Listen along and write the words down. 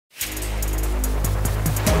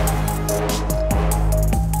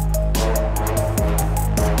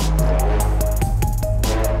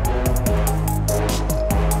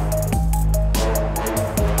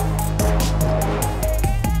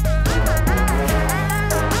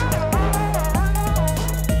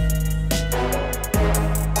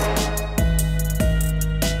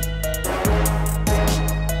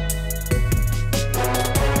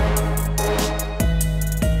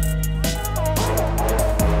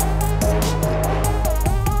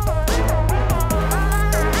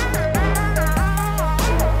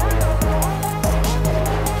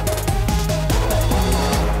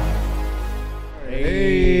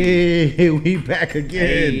we back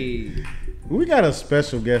again. Hey. We got a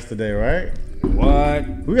special guest today, right? What?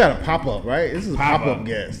 We got a pop up, right? This is a pop Pop-up. up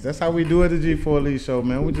guest. That's how we do it at the G4 Elite Show,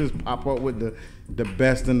 man. We just pop up with the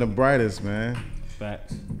best and the brightest, man.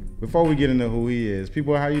 Facts. Before we get into who he is,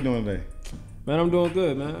 people, how you doing today? Man, I'm doing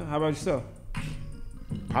good, man. How about yourself?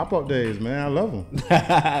 Pop up days, man. I love them.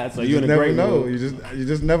 So You you just in a never great know. mood. You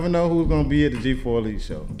just never know who's gonna be at the G4 Elite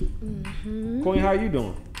Show. Queen, how you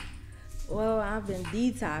doing? Well, I've been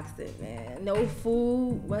detoxing, man. No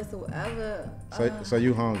food whatsoever. So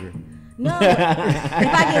you hungry? No, if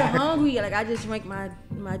I get hungry, like I just drink my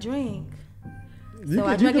drink. You So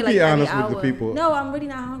I can drink it like be every honest hour. with the people. No, I'm really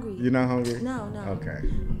not hungry. You're not hungry? No. Okay.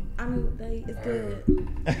 I mean, like, it's good.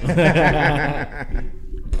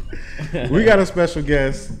 We got a special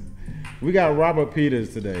guest. We got Robert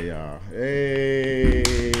Peters today, y'all. Hey,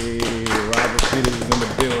 Robert Peters is in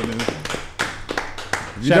the building.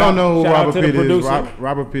 If you Shout don't out- know who shout out Robert to the Peters is, producer.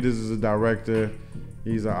 Robert Peters is a director.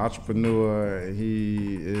 He's an entrepreneur.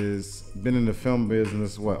 He is been in the film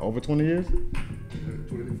business, what, over 20 years?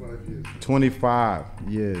 25 years. 25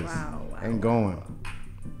 years. Wow. And going.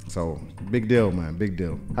 So, big deal, man. Big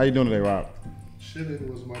deal. How you doing today, Rob? Shit, it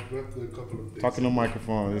was my birthday a couple of days Talking to ago. the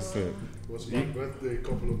microphone. That's it. It was my birthday a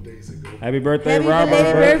couple of days ago. Happy birthday, Happy Robert.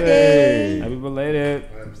 belated birthday. Happy belated.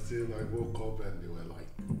 I'm still, I woke up and they were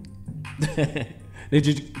like, Did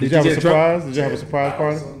you Did you have a get drunk? surprise? Did you have a surprise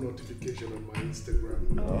party? 10,000 notification on my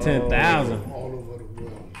Instagram. 10,000. All over the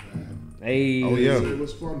world, man. Hey. Oh, yeah. So it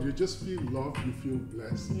was fun. You just feel loved. You feel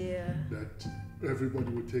blessed Yeah. that everybody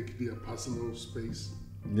would take their personal space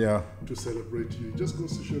Yeah. to celebrate you. It just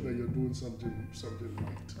goes to show that you're doing something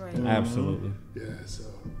right. Right. Absolutely. Yeah, so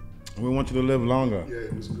We want you to live longer. yeah,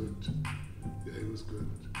 it was good. Yeah, it was good.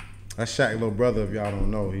 That's Shaq little brother, if y'all don't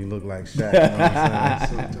know. He look like Shaq. You know what I'm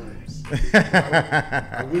Sometimes.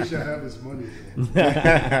 I wish I have his money though.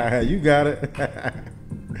 saying? You got it.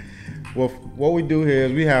 Well, what we do here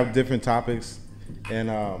is we have different topics, and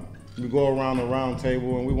we go around the round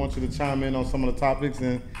table, and we want you to chime in on some of the topics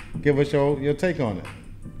and give us your take on it.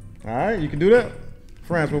 All right, you can do that?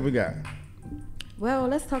 France, what we got? Well,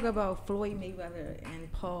 let's talk about Floyd Mayweather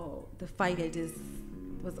and Paul, the fight that just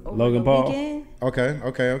was over Logan the Paul. weekend.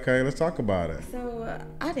 Okay. Let's talk about it. So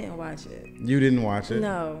I didn't watch it. You didn't watch it.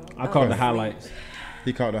 No. I caught the was highlights.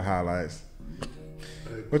 He caught the highlights.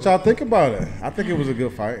 What y'all think about it? I think it was a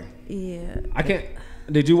good fight. asleep. Yeah. I can't.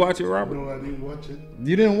 Did you watch it, Robert? No, I didn't watch it.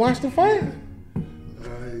 You didn't watch the fight?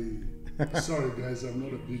 Sorry guys, I'm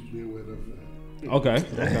not a big Mayweather fan.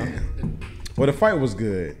 Okay. Well, the fight was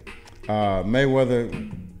good.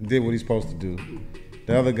 Mayweather did what he's supposed to do.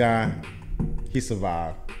 The other guy, he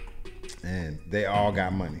survived, and they all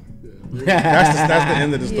got money. That's the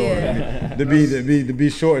end of the story. Yeah. To be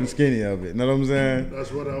short and skinny of it. You know what I'm saying?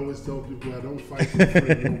 That's what I always tell people. I don't fight for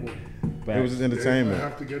free no more. It was just If I entertainment.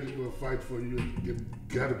 have to get into a fight for you,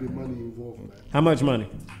 gotta be money involved, man. How much money?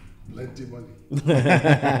 Plenty money.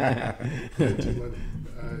 Plenty money.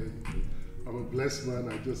 I'm a blessed man.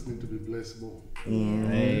 I just need to be blessed more.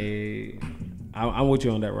 Hey. I'm with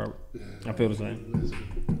you on that, Robert. Yeah, I feel the same. blessed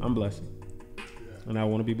more. I'm blessed. And I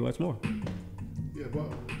want to be blessed more. Yeah, but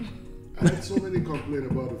I had so many complain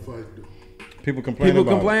about the fight, though. People complaining People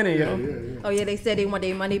about complaining, Yeah, yo. yeah. Oh yeah, they said they want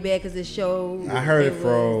their money back because it showed. I heard it was,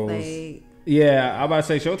 froze. like, Yeah, I about to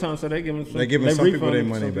say Showtime, so they giving some, They giving some people their refunding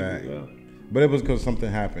money some back. people, But it was because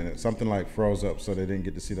something happened. Something like froze up, so they didn't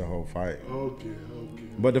get to see the whole fight. Okay.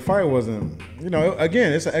 But the fight wasn't,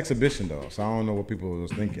 again, it's an exhibition though, so I don't know what people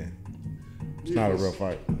was thinking. It's not a real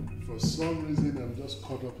fight. For some reason, I'm just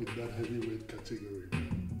caught up in that heavyweight category.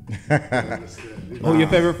 You understand? Who your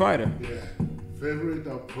favorite fighter? Yeah. Favorite,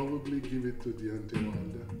 I'll probably give it to Deontay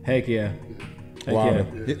Wilder. Heck yeah. Heck Wilder.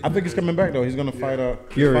 yeah. I think he's coming back though. He's gonna fight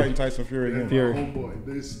Fury. fighting Tyson Fury Yeah, again. Fury. my homeboy.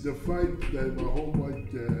 There's the fight that my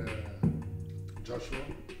homeboy Joshua.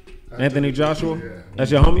 Anthony Joshua? Yeah. That's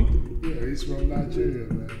your homie? Yeah, he's from Nigeria,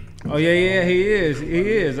 man. Oh, yeah, he is. He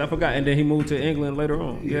is. I forgot. And then he moved to England later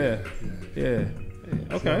on. Yeah.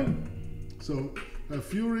 Okay. So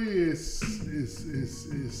Fury is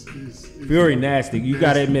Fury nasty. You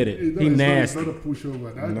got to admit it. He nasty. He's not a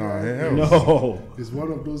pushover. That No, guy hell No. is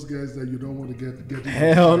one of those guys that you don't want to get in a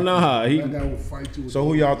Hell fight. nah. That guy will fight you. with So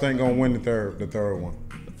who y'all think gonna win the third one?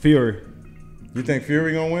 Fury. You think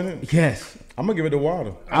Fury gonna win it? Yes. I'm gonna give it to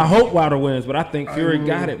Wilder. I hope Wilder wins, but I think Fury will-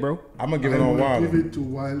 got it, bro. I'm gonna give it I on will Wilder. give it to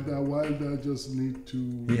Wilder. Wilder just need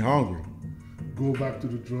He to hungry. go back to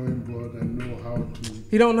the drawing board and know how to.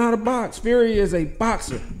 He don't know how to box. Fury is a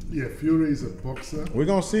boxer. Yeah, Fury is a boxer. We're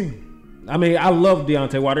gonna see. I mean, I love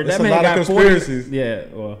Deontay Wilder. It's That a man lot of got 40. conspiracies. Yeah,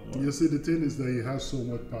 well, You see, the thing is that he has so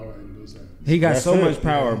much power in those hands. he got That's so it. much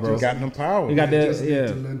power, Yeah, bro. Got no power. He got You that. just need Yeah.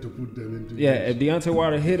 to learn to put them into Yeah, use. if Deontay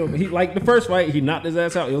Wilder hit him, he like the first fight, he knocked his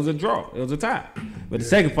ass out. It was a draw. It was a tie. But the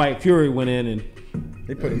second fight, Fury went in and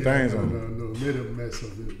He putting things on. No, made a mess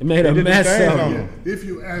of it. it made a They did the mess things of on him. him. If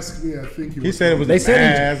you ask me, I think He said it was They the said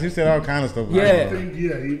he- ass. He said all kind of stuff. Yeah. I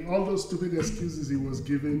think, all those stupid excuses he was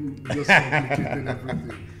giving just complicated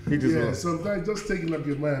everything. He just yeah, lost. sometimes just take it like a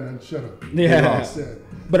man and shut up. Yeah. You understand?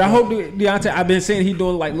 But I hope Deontay. I've been saying he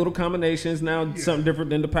doing like little combinations now, something different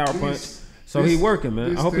than the power punch. This- So he this- working, man. I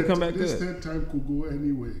this hope he third- come back This good. third time could go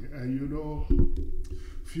anyway, and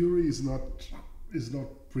Fury is not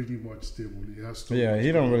pretty much stable. He has to. Yeah,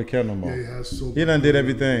 he don't really care no Yeah, more. he has so. He done did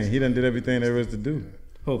everything. He done did everything there is to do.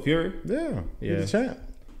 Oh, Fury. Yeah, Yeah. he's a champ.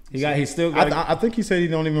 He still got. I think he said he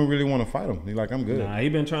don't even really want to fight him. He like, I'm good. Nah, he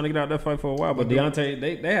been trying to get out that fight for a while, but Deontay,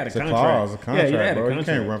 they had a It's a contract. clause, a contract, yeah, he had bro. a You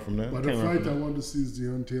contract. can't run from that. But the Can't run fight from I want to see is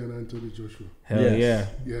Deontay and Anthony Joshua. Hell Yes.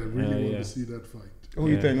 Yeah, I really Hell want yeah. to see that fight. Who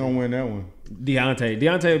you Yeah. think gonna win that one?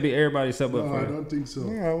 Deontay would be everybody except No, up I for him. don't think so.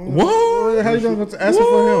 Yeah, What? How you gonna go asking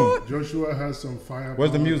for him? Joshua has some fire.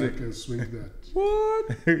 Where's the music? That can swing that.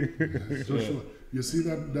 What? Joshua, you see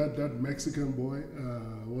that Mexican boy?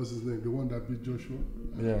 What's his name? The one that beat Joshua?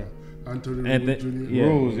 Yeah. Anthony And Ruiz the- Jr. yeah.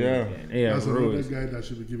 Rules, yeah. Yeah, That's another Ruiz. guy that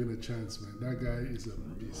should be given a chance, man. That guy is a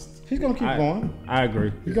beast. He's gonna keep going. I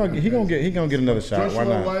agree. He gonna get another shot. Why Joshua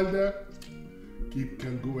not? Wilder, he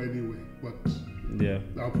can go anyway, but Yeah.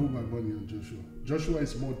 I'll put my money on Joshua. Joshua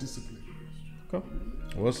is more disciplined. Okay.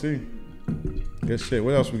 We'll see. Good shit.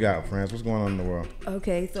 What else we got, France? What's going on in the world?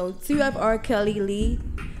 Okay, so two of R. Kelly lead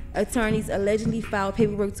attorneys allegedly filed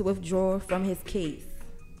paperwork to withdraw from his case.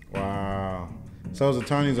 Wow. So his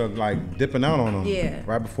attorneys are like dipping out on him. Yeah.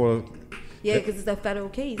 Right before. Yeah, because it's a federal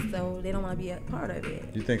case, so they don't want to be a part of it.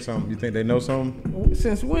 You think they know something?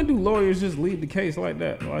 Since when do lawyers just leave the case like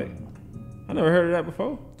that? Like, I never heard of that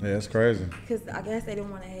before. Yeah, it's crazy. Because I guess they didn't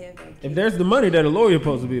want to have a If case. there's the money, that a lawyer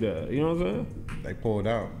supposed to be there. You know what I'm They pulled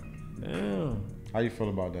out. saying? Damn. How you feel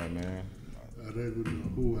about that, man? I don't even know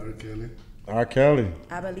who R. Kelly. R. Kelly.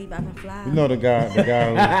 I believe I can fly. You know the guy who,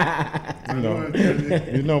 I know R.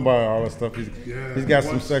 Kelly. you know about all the stuff. Yeah, He's got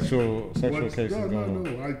some what's- sexual cases No, going on.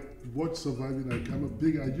 no. I watched Surviving.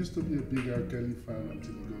 I used to be a big R. Kelly fan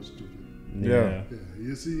until he got stupid. Yeah. Yeah,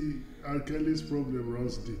 you see, R. Kelly's problem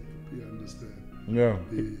runs deep. You understand? Yeah.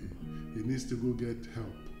 He needs to go get help.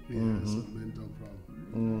 He has a mental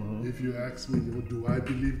problem. If you ask me, do I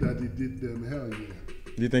believe that he did them? Hell yeah.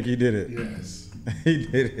 You think he did it? Yes. He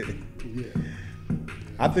did it. Yeah.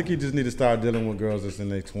 I think he just need to start dealing with girls that's in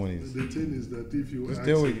their 20s. The thing is that if you Just ask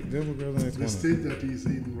deal him, with girls in their the 20s. state that he's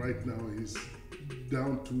in right now is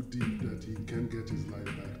down too deep that he can't get his life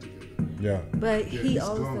back together. Yeah. But Yeah, he he's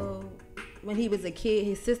also, when he was a kid,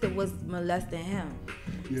 his sister was molesting him.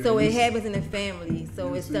 Yeah, So it he's- happens in the family.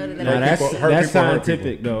 So it started Now Hurt like that's people- hurt that's people, hurt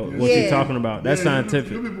scientific though. Yeah. What you Yeah. talking about? That's Yeah,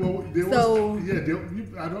 scientific. you people, they So-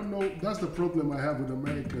 I don't know. That's the problem I have with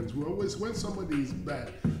Americans. We always, when somebody is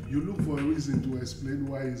bad, you look for a reason to explain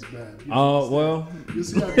why he's bad. You Oh understand? well, You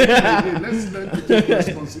see, at the end of the day, let's learn to take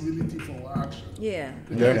responsibility for our action. yeah,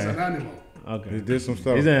 The guy is Okay. an animal. He okay. did some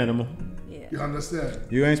stuff. He's an animal. yeah. You understand?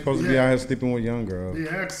 You ain't supposed to be Yeah. out here sleeping with young girls. They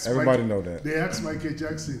asked Everybody know that. They asked Michael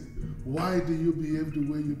Jackson, why do you behave the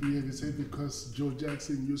way you behave? He said, because Joe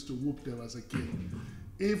Jackson used to whoop them as a kid.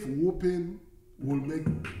 If whooping will make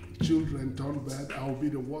children turn bad, I'll be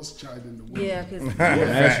the worst child in the world. Yeah, because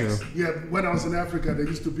That's true. Yeah, when I was in Africa, they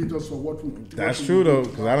used to beat us for what we. That's what true we though, do.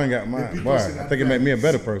 because I done got They mine. beat Boy, us in I think it made me a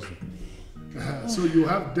better person. So you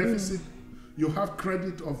have deficit, you have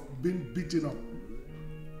credit of being beaten up.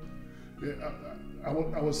 Yeah, I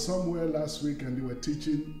was somewhere last week and they were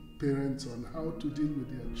teaching parents on how to deal with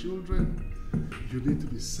their children. You need to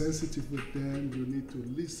be sensitive with them. You need to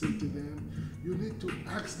listen to them. You need to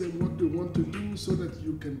ask them what they want to do so that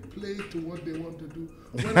you can play to what they want to do.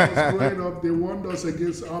 When I was growing up, they warned us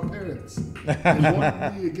against our parents. They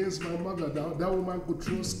warned me against my mother. That woman could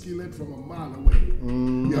throw skillet from a mile away.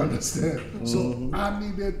 You understand? So I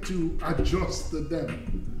needed to adjust to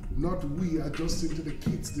them, not we adjusting to the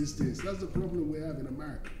kids these days. That's the problem we have in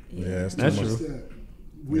America. Yeah, it's too That's much. true. Understand?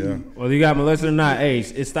 We, Yeah. Whether you got molested or not, hey,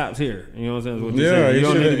 it stops here. You know what I'm saying? That's what you're Yeah, saying. you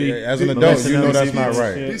don't need to be should, as an adult, molested you know them. that's not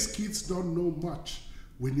right. Yeah. These kids don't know much.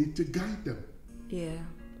 We need to guide them. yeah,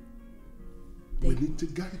 We need to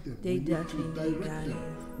guide them. they We need definitely to need direct guidance.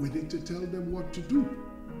 them. We need to tell them what to do.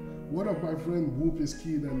 One of my friends whooped his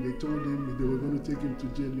kid and they told him they were going to take him to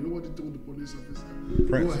jail. You know what he told the police officer?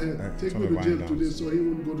 Prince, Go ahead, take turn me the to jail volume today down. so he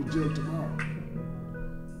won't go to jail tomorrow.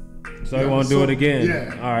 So he won't do it again.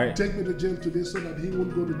 Yeah. All right. Take me to jail today so that he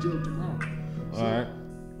won't go to jail tomorrow. So, All right.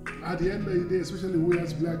 at the end of the day, especially we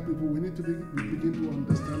as black people, we need to begin to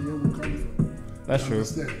understand where we come from. That's you true.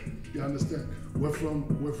 Understand? You understand? We're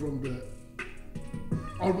from the.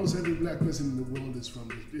 Almost every black person in the world is from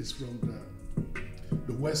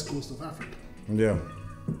the west coast of Africa. Yeah.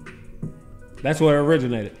 That's where it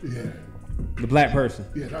originated. Yeah. The black person.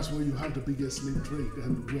 Yeah, that's where you have the biggest slave trade,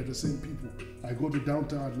 and we're the same people. I go to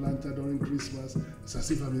downtown Atlanta during Christmas, it's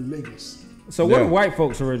as if I'm in Lagos. So where Yeah. do white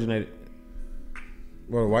folks originated?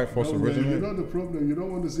 Well, white folks No, man, originally. you know the problem, you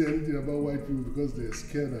don't want to say anything about white people because they're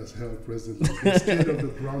scared as hell presently. They're scared of the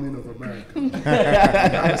browning of America.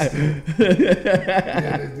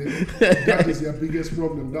 That is their biggest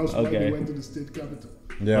problem. That's why Okay. they went to the state capital.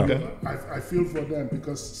 Yeah. Okay. I feel for them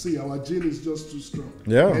because, see, our gene is just too strong.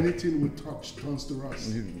 Yeah. Anything we touch turns to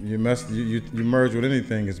us. You merge with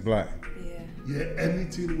anything, it's black. Yeah. Yeah,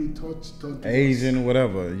 anything we touch turns to us. Asian,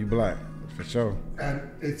 whatever, you black for sure. And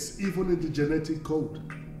it's even in the genetic code,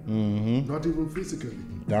 Mm-hmm. not even physically.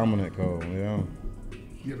 Dominant code. Yeah.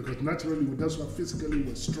 Yeah, because naturally, that's why physically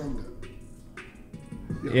we're stronger.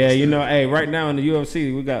 Yeah, you know, hey, right now in the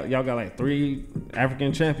UFC, y'all got like 3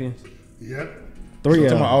 African champions. Yeah. 3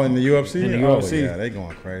 of Talking about, them. in the UFC? In the Oh, UFC. yeah, they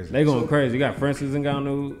going crazy. They going crazy. You got Francis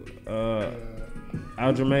Ngannou,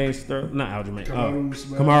 Aljamain Sterling, not Aljamain, Kamaru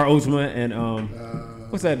Usman. Kamaru Usman, and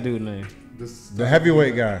what's that dude name? The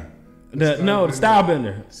heavyweight guy. The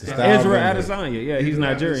Stylebender. Stylebender. Israel Adesanya. Yeah, he's Israel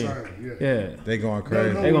Nigerian. Adesanya, Yeah. They going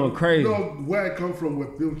crazy. They going crazy. No, where I come from, we're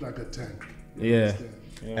built like a tank. You Yeah. understand?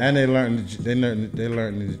 And they learned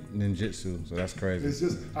ninjutsu, so that's crazy. It's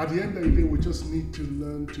just, at the end of the day, we just need to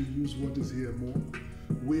learn to use what is here more.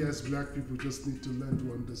 We as black people just need to learn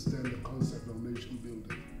to understand the concept of nation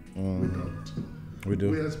building. We don't. We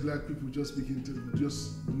do. We as black people just need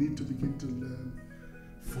to begin to learn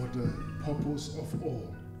for the purpose of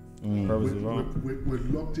all. Purpose of all. We're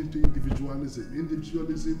locked into individualism.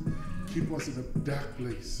 Individualism keep us in a dark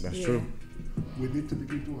place. That's Yeah. true. We need to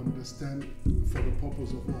begin to understand for the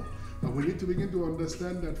purpose of all. And we need to begin to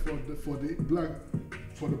understand that for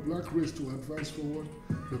the black race to advance forward,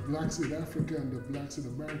 the blacks in Africa and the blacks in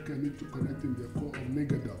America need to connect in their core of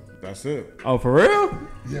niggerdom. That's it. Oh, for real?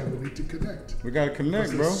 Yeah, we need to connect. We gotta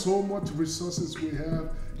connect, Because bro. there's so much resources we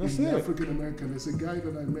have That's in it. the African American. There's a guy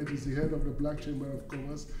that I met, he's the head of the Black Chamber of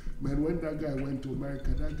Commerce. Man, when that guy went to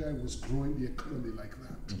America, that guy was growing the economy like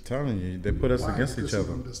that. I'm telling you, they put us Why? against Because each he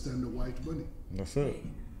other. understand the white money. That's it.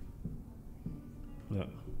 Yeah.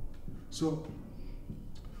 So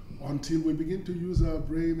until we begin to use our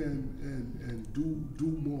brain and do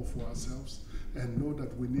more for ourselves and know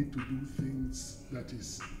that we need to do things that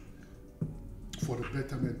is for the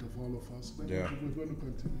betterment of all of us, then Yeah. we're going to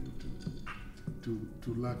continue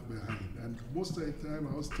to lag behind. And most of the time,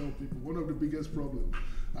 I always tell people one of the biggest problems.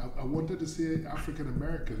 I wanted to say African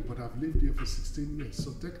American, but I've lived here for 16 years,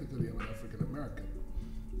 so technically I'm an African American.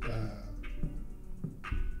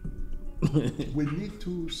 We need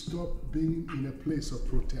to stop being in a place of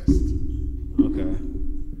protest. Okay.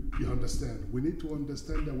 You understand? We need to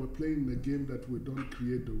understand that we're playing the game that we don't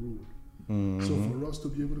create the rule. So for us to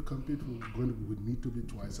be able to compete, we need to be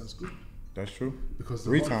twice as good. That's true. Because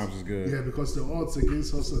the 3 odds- times is good. Yeah, because the odds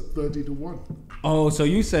against us are 30-1. Oh, so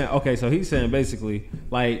you saying, okay, so he's saying basically,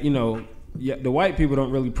 like, you know, yeah, the white people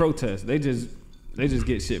don't really protest. They just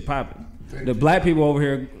get shit popping. Thank The you. black people over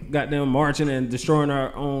here goddamn marching and destroying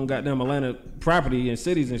our own goddamn Atlanta property and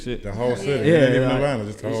cities and shit. The whole city. Yeah, Yeah, even like- Atlanta,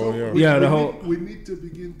 just the whole, So yeah. the whole- we need to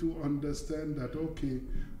begin to understand that, okay,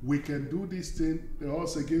 we can do this thing, the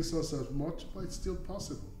odds against us as much, but it's still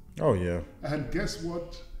possible. Oh, yeah. And guess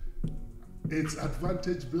what? It's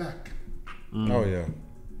advantage black. Oh, yeah.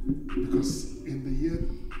 Because in the year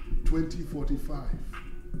 2045,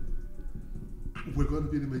 we're going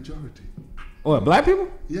to be the majority. What, black people?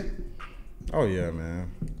 Yeah, Oh, yeah, man.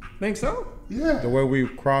 Think so? yeah. The way we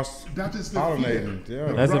cross That is the pollinating. fear. Yeah.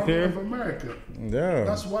 The That's the browning fear? of America. Yeah.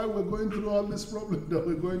 That's why we're going through all this problem that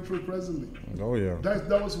we're going through presently. Oh, yeah.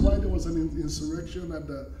 That was why there was an insurrection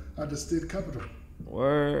at the state capitol.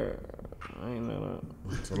 Word. I ain't know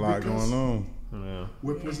It's a lot Because- going on. that. Yeah.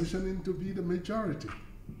 We're positioning to be the majority.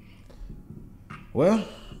 Well,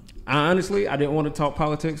 I didn't want to talk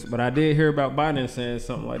politics, but I did hear about Biden saying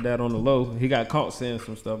something like that on the low. He got caught saying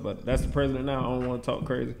some stuff, but that's the president now. I don't want to talk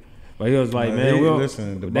crazy. But he was like, man,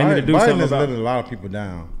 listen, they Biden, need to do Biden something has about letting a lot of people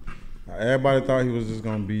down. Everybody thought he was just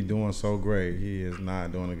going to be doing so great. He is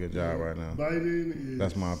not doing a good job right now. Biden is.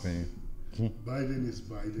 That's my opinion. Biden is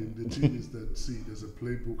Biden. The thing is that, see, there's a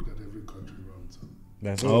playbook that every country runs on.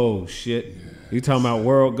 That's Oh, shit. You talking about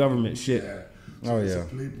world government shit. Yeah. Oh, there's yeah. a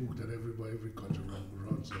playbook that every country runs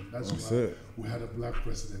gun zone. That's That's why it. we had a black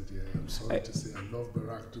president here. I'm sorry to say I love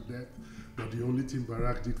Barack to death, but the only thing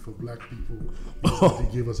Barack did for black people is that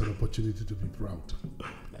he gave us an opportunity to be proud.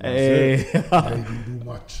 Hey. And he didn't do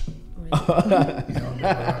much. Barack,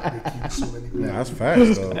 they killed so many black Yeah, that's people.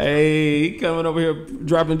 facts though. Hey, he coming over here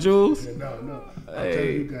dropping jewels. Yeah, no. I'm Hey.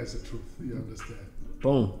 telling you guys the truth. You understand?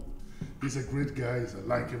 Boom. He's a great guy. He's a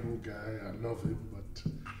likable guy. I love him, but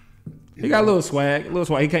He got a little swag.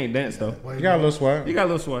 He can't dance though. But You got a little swag. He got a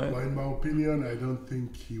little swag. But in my opinion, I don't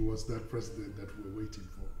think he was that president that we're waiting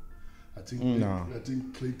for. I think No. I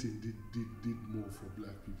think Clinton did more for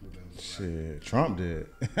black people than Barack. Shit, Trump did.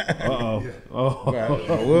 Uh-oh. Yeah.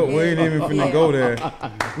 Oh. we ain't even finna go there.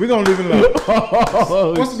 We're gonna leave it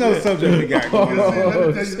alone. What's another subject we got going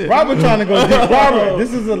on? Robert trying to go deep. Robert,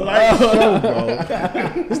 this is a light show,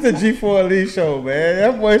 bro. This is the G4 Elite show, man.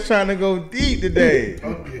 That boy's trying to go deep today.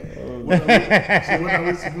 Okay. So what are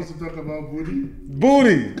we supposed to talk about, Booty?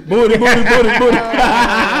 Booty. Booty.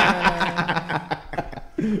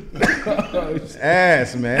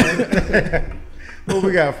 Ass, man. What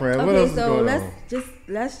we got, friend? What Okay, else is so going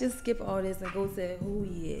let's on? just skip all this and go to who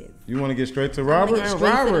he is. You want to get straight to wanna Robert? get Man, straight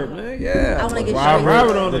to Robert, the- man. Yeah. I wanna get Robert,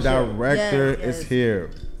 straight on the the show. director, Yes, is yes.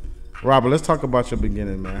 here. Robert, let's talk about your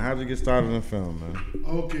beginning, man. How'd you get started in film, man?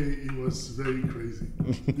 Okay, it was very crazy.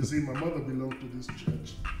 You see, my mother belonged to this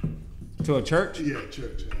church. To a church? Yeah,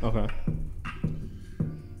 church. Okay.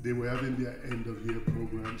 They were having their end of year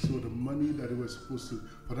program, so the money that they were supposed to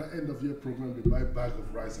for that end of year program, they buy a bag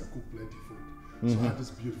of rice and cook plenty food. So I had this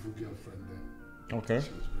beautiful girlfriend there. Okay. She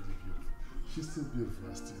was really beautiful. She's still beautiful,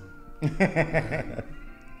 I still.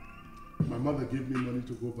 My mother gave me money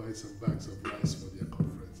to go buy some bags of rice for their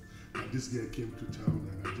conference. And this girl came to town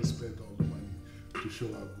and I just spent all the money to show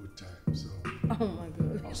her a good time. So Oh my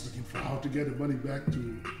God. I was looking for how to get the money back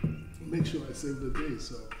to make sure I saved the day.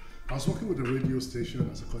 So I was working with a radio station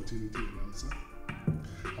as a continuity announcer.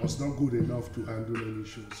 I was not good enough to handle any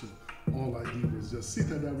show, so all I did was just sit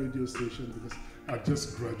at that radio station because I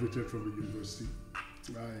just graduated from the university.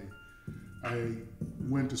 I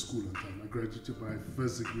went to school on time. I graduated my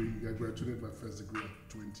first degree. I graduated my first degree at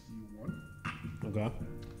 21 Okay.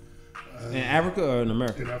 In Africa or in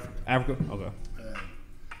America? in Africa. Africa? Okay.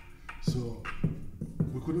 So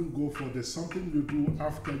we couldn't go for there's something you do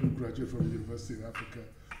after you graduate from the university in Africa.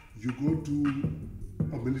 You go do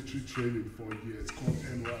a military training for a year. It's called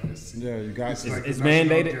NYSC. Yeah, you got It's it. like it's the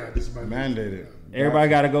National mandated? Guard. It's Mandated. Everybody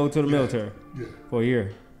got to go to the military Yeah. for a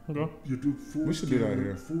year. Okay. You do full We should do that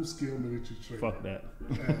here. full scale military training. Fuck that.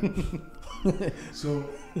 So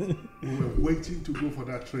we were waiting to go for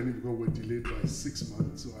that training because we were delayed by 6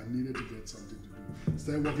 months. So I needed to get something to do.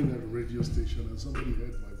 Started working at a radio station and somebody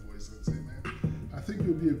heard my voice and said, "Man, I think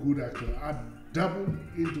you'll be a good actor." I dabbled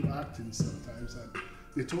into acting sometimes, and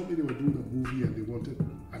they told me they were doing a movie and they wanted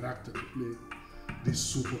an actor to play this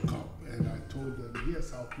super cop. And I told them,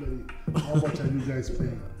 "Yes, I'll play it. How much are you guys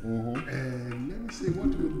paying?" And let me say, what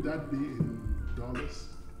would that be in dollars?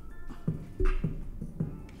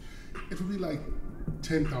 It would be like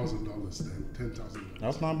 $10,000 then. $10,000.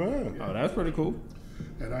 That's not bad. Oh, that's pretty cool.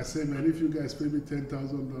 And I said, "Man, if you guys pay me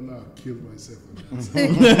 $10,000, I'll kill myself."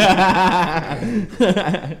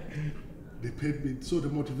 They paid me. So the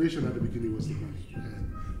motivation at the beginning was the money,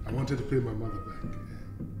 and I wanted to pay my mother back.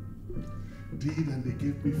 And they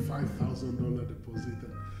gave me $5,000 deposit.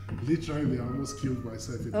 And literally, I almost killed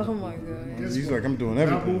myself. In Oh that my movie. God. And guess He's what? like, I'm doing That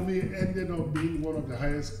everything. movie ended up being one of the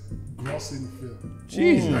highest grossing films.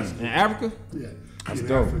 Jesus. In Africa? Yeah, That's in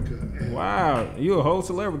dope. Africa. And Wow. You a whole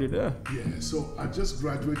celebrity there. yeah, so I just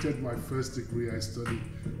graduated my first degree. I studied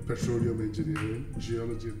petroleum engineering,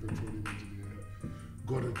 geology and petroleum engineering.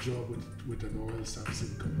 Got a job with an oil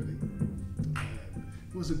servicing company. And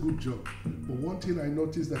it was a good job. But one thing I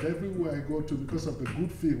noticed that everywhere I go to, because of the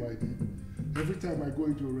good film I did, every time I go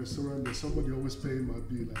into a restaurant, there's somebody always paying my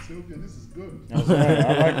bill. I say, "Okay, this is good." That's right.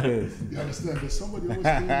 I like this. You understand? There's somebody always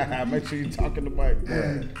paying my bill. Make sure you're talking to Mike.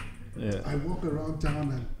 And Yeah. I walk around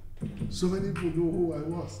town and so many people know who I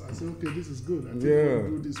was. I said, "Okay, this is good. I think Yeah. I'll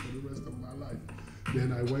do this for the rest of my life."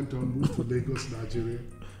 Then I went on, moved to Lagos, Nigeria,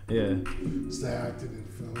 Yeah. started acting in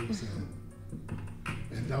films,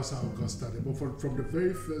 and that's how I got started. But from the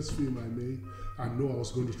very first film I made, I know I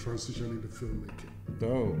was going to transition into filmmaking.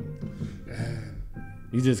 Dope. And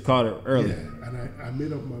You just caught it early. yeah, and I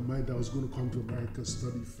made up my mind that I was going to come to America,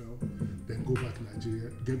 study film, then go back to Nigeria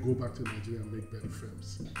and make better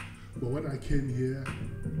films. But when I came here,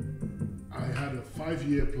 I had a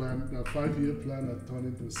 5-year plan. That 5-year plan had turned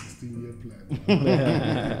into a 16-year plan.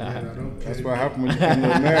 And I don't care. That's what happened when you come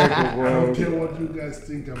to America, I don't care boy. what you guys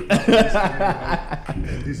think. I'm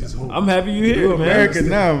and this is home. I'm happy you here, You're man. American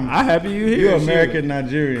now. I'm happy you here. You're shit. American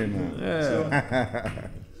Nigerian now. Yeah.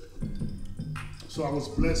 So I was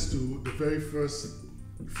blessed to the very first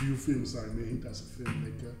few films I made as a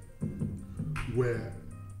filmmaker were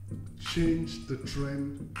changed the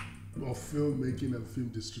trend of filmmaking and film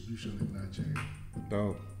distribution in Nigeria.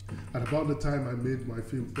 Dope. At about the time I made my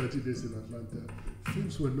film 30 Days in Atlanta,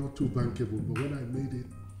 films were not too bankable, but when I made it,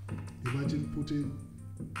 imagine putting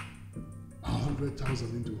 100,000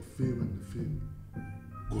 into a film and the film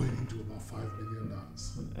going into about $5 million.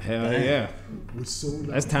 Hell yeah. We sold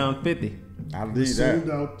That's out. town 50. I We lead sold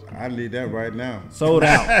that. out. I lead that right now. Sold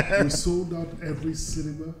out. We sold out every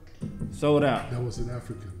cinema Sold out. that was in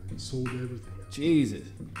Africa. Man. Sold everything. Jesus.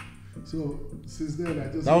 So since then, I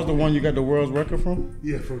just That was the one you got the world's record from?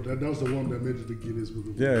 Yeah, from that was the one that made it the Guinness Book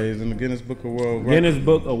of Yeah, he's in the Guinness Book of World Records. Guinness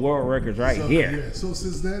Book of World Records right So, here. Yeah. So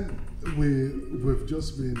since then, we've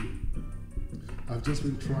just been. I've just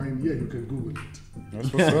been trying. Yeah, you can Google it.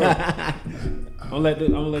 That's what's up. I'm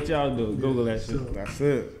gonna let y'all do it. Google that shit. So That's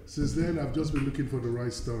it. since then, I've just been looking for the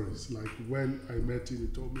right stories. Like when I met him, he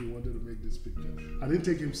told me he wanted to make this picture. I didn't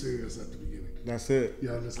take him serious at the beginning. That's it.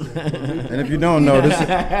 You understand? And if you don't know, this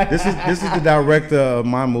is the director of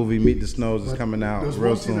my movie, Meet the Snows, is coming out There's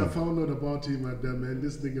real one thing I soon. found out about him, and man,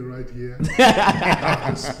 this nigga right here,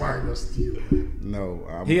 got the spine of steel. Man. No,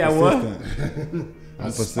 I'm He had what? persistent. I'm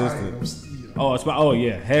A spine persistent. of steel. Oh, it's oh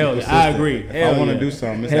yeah. Hell yeah. I agree. If Hell I want to yeah. do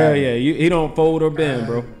something, it's Hell happening. yeah. He don't fold or bend,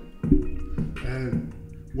 bro. And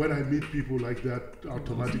when I meet people like that,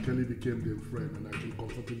 automatically became their friend, and I can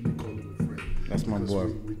comfortably call him a friend. That's my Because boy.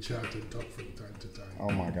 We chat and talk from time to time. Oh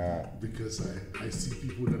my God. Because I see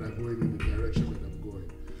people that are going in the direction that I'm going.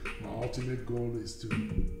 My ultimate goal is to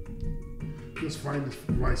just find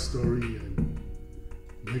the right story and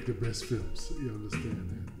make the best films. You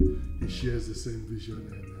understand? And he shares the same vision.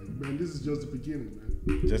 And man, this is just the beginning,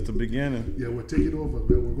 man. Just the beginning. Yeah, we're taking over,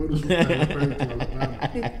 man. We're going to move to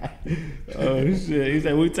Alabama. Oh shit. He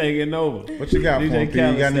said we taking over. What you got for DJ him, P? You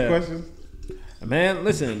got any Khaled questions? Man,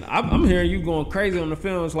 listen, I'm hearing you going crazy on the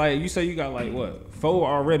films. Like you say, you got like what 4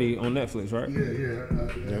 already on Netflix, right?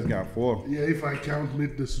 Yeah. Just got 4. Yeah, if I count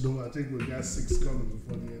Meet the Snow, I think we got 6 coming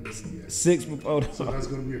before the end of the year. 6 before So that's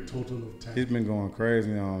going to be a total of 10. He's been going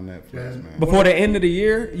crazy on Netflix, Yeah. man. before the end of the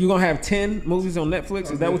year. You gonna have 10 movies on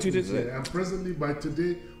Netflix? Is that what you just said? Yeah, and presently, by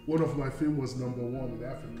today, one of my films was #1 in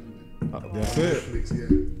Africa. Man. That's it. Netflix, yeah.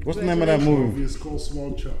 What's the name of that movie? It's called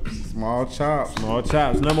Small Chops. Small Chops. Small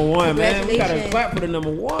Chops, #1, man. We gotta Congratulations. clap for the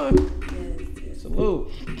 #1. Yes. Salute.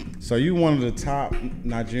 So you one of the top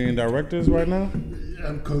Nigerian directors right now?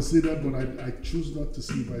 I'm considered, but I choose not to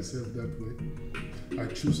see myself that way. I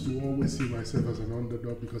choose to always see myself as an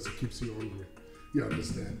underdog because it keeps you hungry. You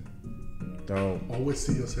understand? Dope. Always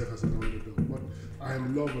see yourself as an underdog. But I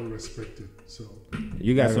am loved and respected. So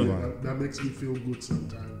You got Everyone. some. that makes me feel good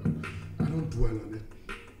sometimes. But I don't dwell on it.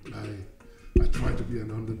 I try to be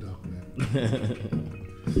an underdog, man.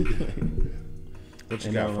 What you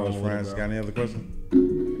Ain't got nothing for us, wrong with it, friends? bro. Got any other questions?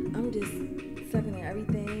 I'm just sucking at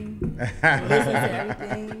everything, listening to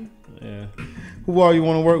everything. Yeah. Who are you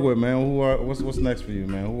want to work with, man? What's next for you,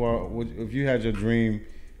 man? If you had your dream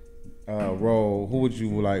role, who would you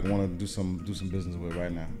like want to do some business with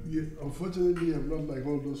right now? Yeah, unfortunately, I'm not like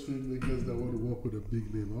all those filmmakers that want to work with a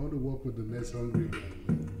big name. I want to work with the next hungry guy,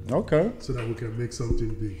 man, Okay. so that we can make something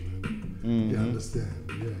big, man. You understand?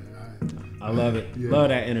 Yeah. I love it. Yeah. Love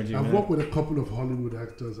that energy, I've man. worked with a couple of Hollywood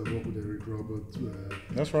actors. I've worked with Eric Roberts.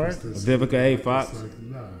 That's right. Vivica A. Fox.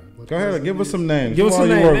 But Go ahead, give us some names. Give us Who some all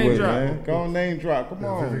you names, work name with, drop. man? Go on, name drop. Come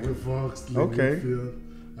Vivica on. Fox, Lynn Okay. Whitfield,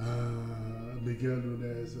 Miguel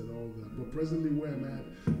Nunez, and all that. But presently, where I'm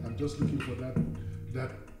at, I'm just looking for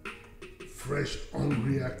that fresh,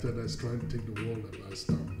 hungry actor that's trying to take the world at last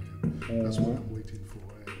time, man. That's what I'm waiting for.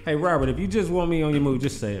 Hey Robert, if you just want me on your movie,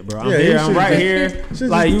 just say it, bro. I'm Yeah, here. you I'm should've right just- here. should've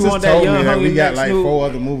Like you just want that told me young that hungry we got Max like Snoop. 4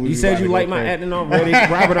 other movies You we said about you to like go my for. acting already,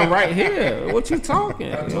 Robert. I'm right here. What you talking?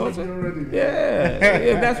 You I know what I'm told you saying? already, man. Yeah.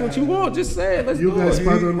 If that's what you want, just say it. Let's You do guys it.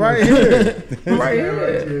 pardon me. Right here. I'm right Yeah, right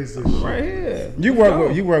here. here is a I'm right here.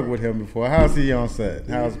 You worked with him before. How's he on set?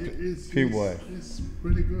 How's P Boy? It's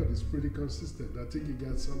pretty good. It's pretty consistent. I think he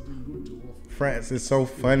got something good to offer. France is so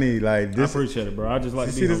funny. Like I this. appreciate it, bro. I just like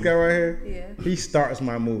You to see be this guy humble. right here? Yeah. He starts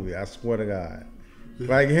my movie. I swear to God.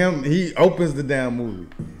 Like him, he opens the damn movie.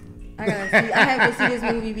 I gotta see. I have to see this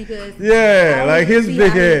movie because Yeah, I only like get to his see big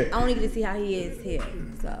how he- head. I only get to see how he is here.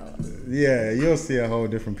 So Yeah, you'll see a whole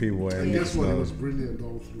different people. And And guess what? It was brilliant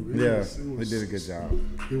all through. yeah, It we did a good job.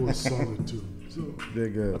 It was solid too. So Did I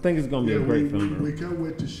good. think it's gonna be a great film. we can't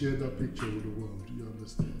wait to share that picture with the world. You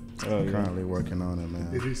understand? Oh, yeah. Currently working on it, It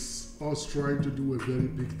man. is us trying to do a very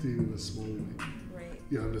big thing in a small way. right.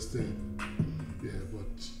 You understand? Yeah,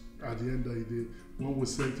 but at the end of the day, when we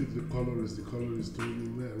sent it to the colorist told me,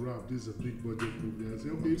 man, Rob, this is a big budget movie. I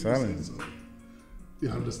said, okay, if you telling say you. so. You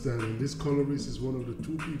understand? And this colorist is one of the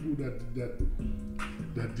 2 people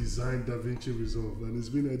that designed Da Vinci Resolve, and it's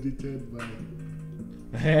been edited by.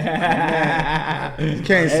 You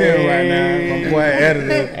can't see him right now. My boy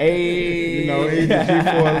editor. Hey, You know, he's the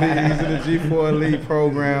G4 Elite. He's in the G4 Elite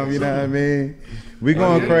program. You know what I mean? We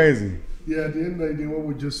going crazy. Yeah, at the end of the day, what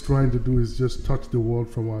we're just trying to do is just touch the world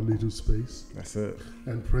from our little space. That's it.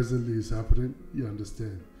 And presently it's happening. You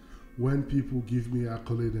understand? When people give me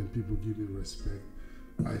accolade and people give me respect,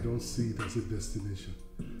 I don't see it as a destination.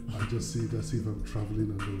 I just see it as if I'm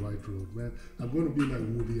traveling on the right road, man. I'm going to be like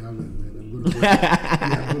Woody Allen, man. I'm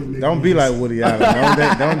going to make Don't be like Woody Allen.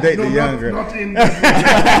 Don't date no, the younger. Not in that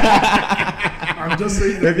way. I'm just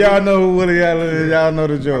saying that If y'all know who Woody Allen is, y'all know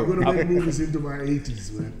the I'm joke. going to make movies into my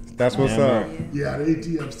 80s, man. That's what's up. Yeah, at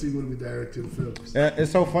 80, I'm still going to be directing films.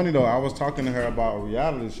 It's so funny though. I was talking to her about a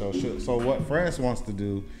reality show. So what France wants to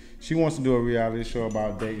do, she wants to do a reality show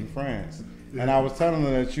about dating France. And I was telling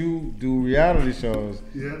her that you do reality shows.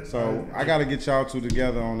 Yeah. So I got to get y'all 2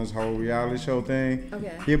 together on this whole reality show thing.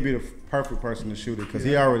 Okay. He'll be the perfect person to shoot it because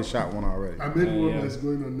he already shot one already. I made one yeah. that's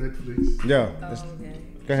going on Netflix. Yeah. Oh, It's- okay.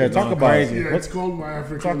 Go ahead. Talk going about crazy. it. Yeah, What's it's called My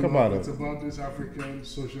African Talk Love. about it. It's about this African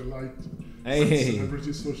socialite, Hey.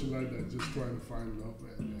 celebrity socialite that's just trying to find love.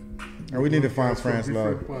 And we need to find Guys from France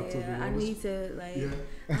different love. parts of the Yeah, I world. need to like. Yeah.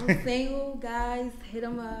 I'm single, guys. Hit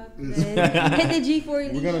them up. Man. Hit the G4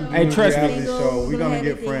 Elite We're gonna show. do Hey, a trust me. reality show. We're gonna have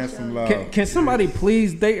get a dating France show. some love. Can somebody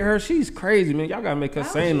please date her? She's crazy, man. Y'all gotta make her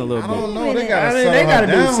sing a little I bit. don't know. They I gotta They settle gotta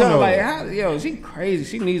her do down something though. like, how, yo, she crazy.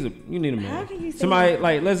 She needs a. You need a How man. can you say Somebody that?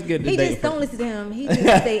 like, let's get the He date. just don't listen to him. He just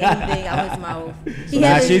say anything out his mouth. He Nah,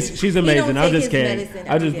 has- she's he don't amazing. I'm take just his kidding. medicine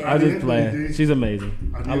I every just day. I At the just end of play. the day- She's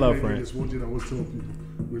amazing. At the I end love of the day, France. there's one thing I always tell people: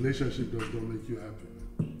 relationship does not make you happy.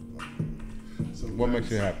 What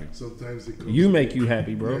makes you happy? Sometimes it comes. You make you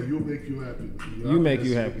happy, bro. Yeah, you make you happy. You make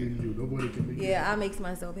you happiness happy. within you. Nobody can make you Yeah, I makes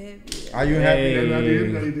myself happy. Are you Hey. happy? And at the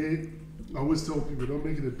end of the day, I always tell people, don't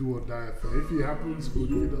make it a do or die affair. If it happens,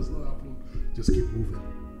 good. If it does not happen, just keep moving.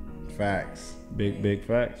 Facts. Big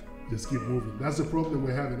facts. Just keep moving. That's the problem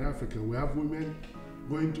we have in Africa. We have women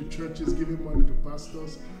going to churches, giving money to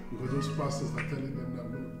pastors, because those pastors are telling them that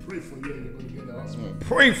I'm going to pray for you and you're going to get a husband.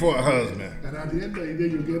 Pray for a husband. And at the end of the day,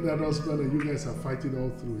 you get that husband and you guys are fighting all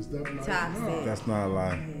through. Is that like Toxic. That's not a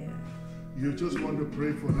lie. Yeah. You just want to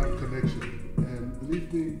pray for that connection. And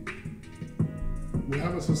believe me, we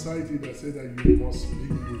have a society that says that you must be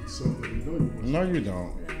with somebody. No, you must. No, you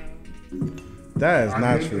don't. That is At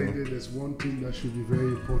not the end of the true. day, there's one thing that should be very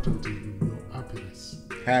important to you: your happiness.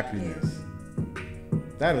 Happiness.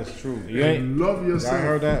 That is true. You ain't. And love Y'all yourself.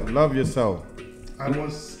 heard that? Love yourself. I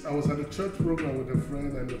was at a church program with a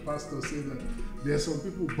friend, and the pastor said that there are some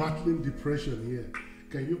people battling depression here.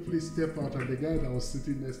 Can you please step out? And the guy that was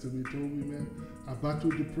sitting next to me told me, man, I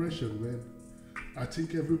battle depression, man. I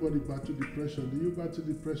think everybody battle depression. Do you battle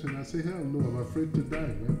depression? I say, hell no, I'm afraid to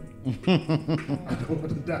die, man. I don't want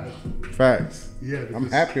to die. Facts. Yeah, I'm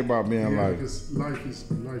because- happy about being Yeah, alive. because life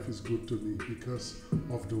is good to me because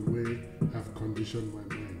of the way I've conditioned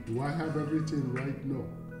my mind. Do I have everything right? No.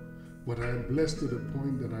 But I am blessed to the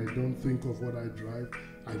point that I don't think of what I drive.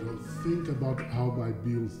 I don't think about how my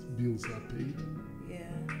bills are paid. Yeah.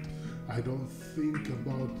 I don't think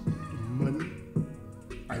about money.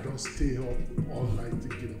 I don't stay up all night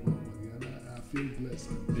thinking about money. And I feel blessed.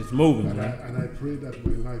 Just moving, And man. I pray that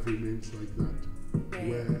my life remains like that, Right.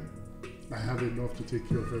 where I have enough to take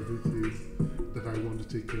care of everything that I want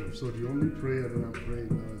to take care of. So the only prayer that I'm praying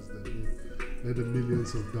now is that let the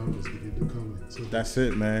millions of dollars begin to come in. So That's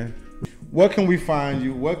it, man. Where can we find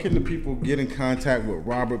you? Where can the people get in contact with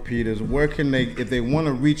Robert Peters? Where can they, if they want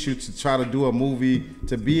to reach you to try to do a movie,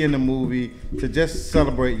 to be in the movie, to just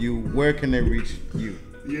celebrate you, where can they reach you?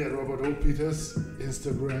 yeah, Robert O. Peters,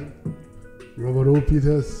 Instagram, Robert O.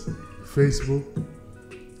 Peters, Facebook,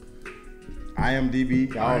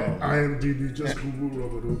 IMDb, all of them. IMDb. Just Google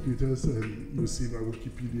Robert O. Peters and you'll see my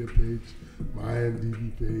Wikipedia page, my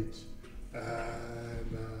IMDb page,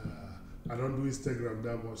 and I don't do Instagram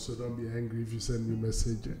that much, so don't be angry if you send me a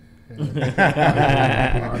message. And I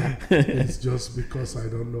don't know why. It's just because I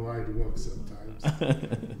don't know how it works sometimes.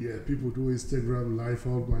 Yeah, people do Instagram live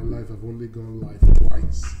all my life. I've only gone live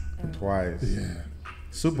twice. Twice. Yeah.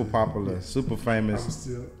 Super popular, super I'm famous.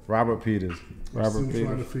 still, Robert Peters. I'm Robert still Peters.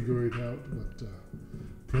 trying to figure it out, but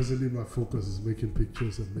presently my focus is making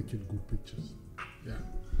pictures and making good pictures. Yeah.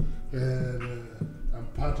 And I'm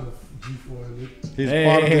part of G4 Elite. He's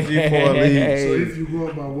part of the G4 Elite. Hey. So if you go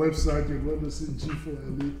on my website, you're going to see G4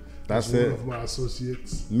 Elite. That's one it. of my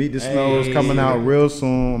associates. Meet the Snows Hey. coming out real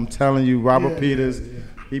soon. I'm telling you, Robert Yeah, Peters. yeah.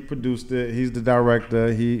 He produced it. He's the director. I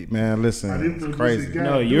Listen, didn't it's produce crazy. it, guy.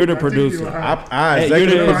 No, you're the I think producer. you're right. I Hey, you're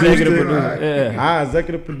the executive it. producer. Yeah. I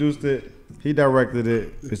executive produced it. He directed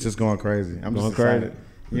it. It's just going crazy. I'm just Going excited.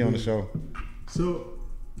 He on the show. So,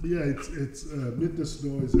 yeah, it's Meet the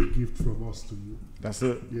Snow is a gift from us to you. That's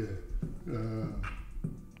it. Yeah.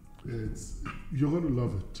 You're going to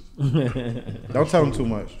love it. Don't tell him too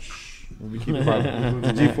much. Shh. We keep it private.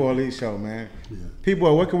 The G4 Elite show, man. Yeah.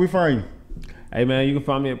 People, where can we find you? Hey man, you can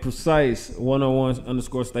find me at Precise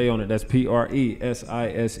 101_ stay on it. That's PRESISE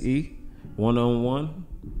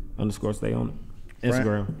 101_ stay on it.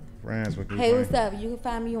 Instagram. Friends, where can we Hey, find what's you? up? You can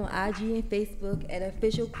find me on IG and Facebook at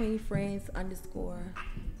officialqueenfriends_.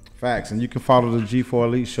 Facts. And you can follow the G4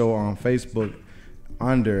 Elite show on Facebook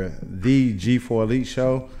under the G4 Elite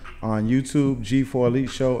show, on YouTube G4 Elite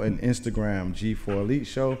show, and Instagram G4 Elite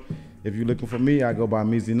show. If you're looking for me, I go by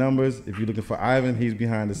Measly Numbers. If you're looking for Ivan, he's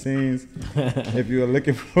behind the scenes. If you're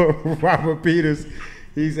looking for Robert Peters,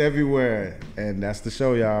 he's everywhere. And that's the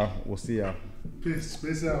show, y'all. We'll see y'all.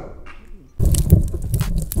 Peace out.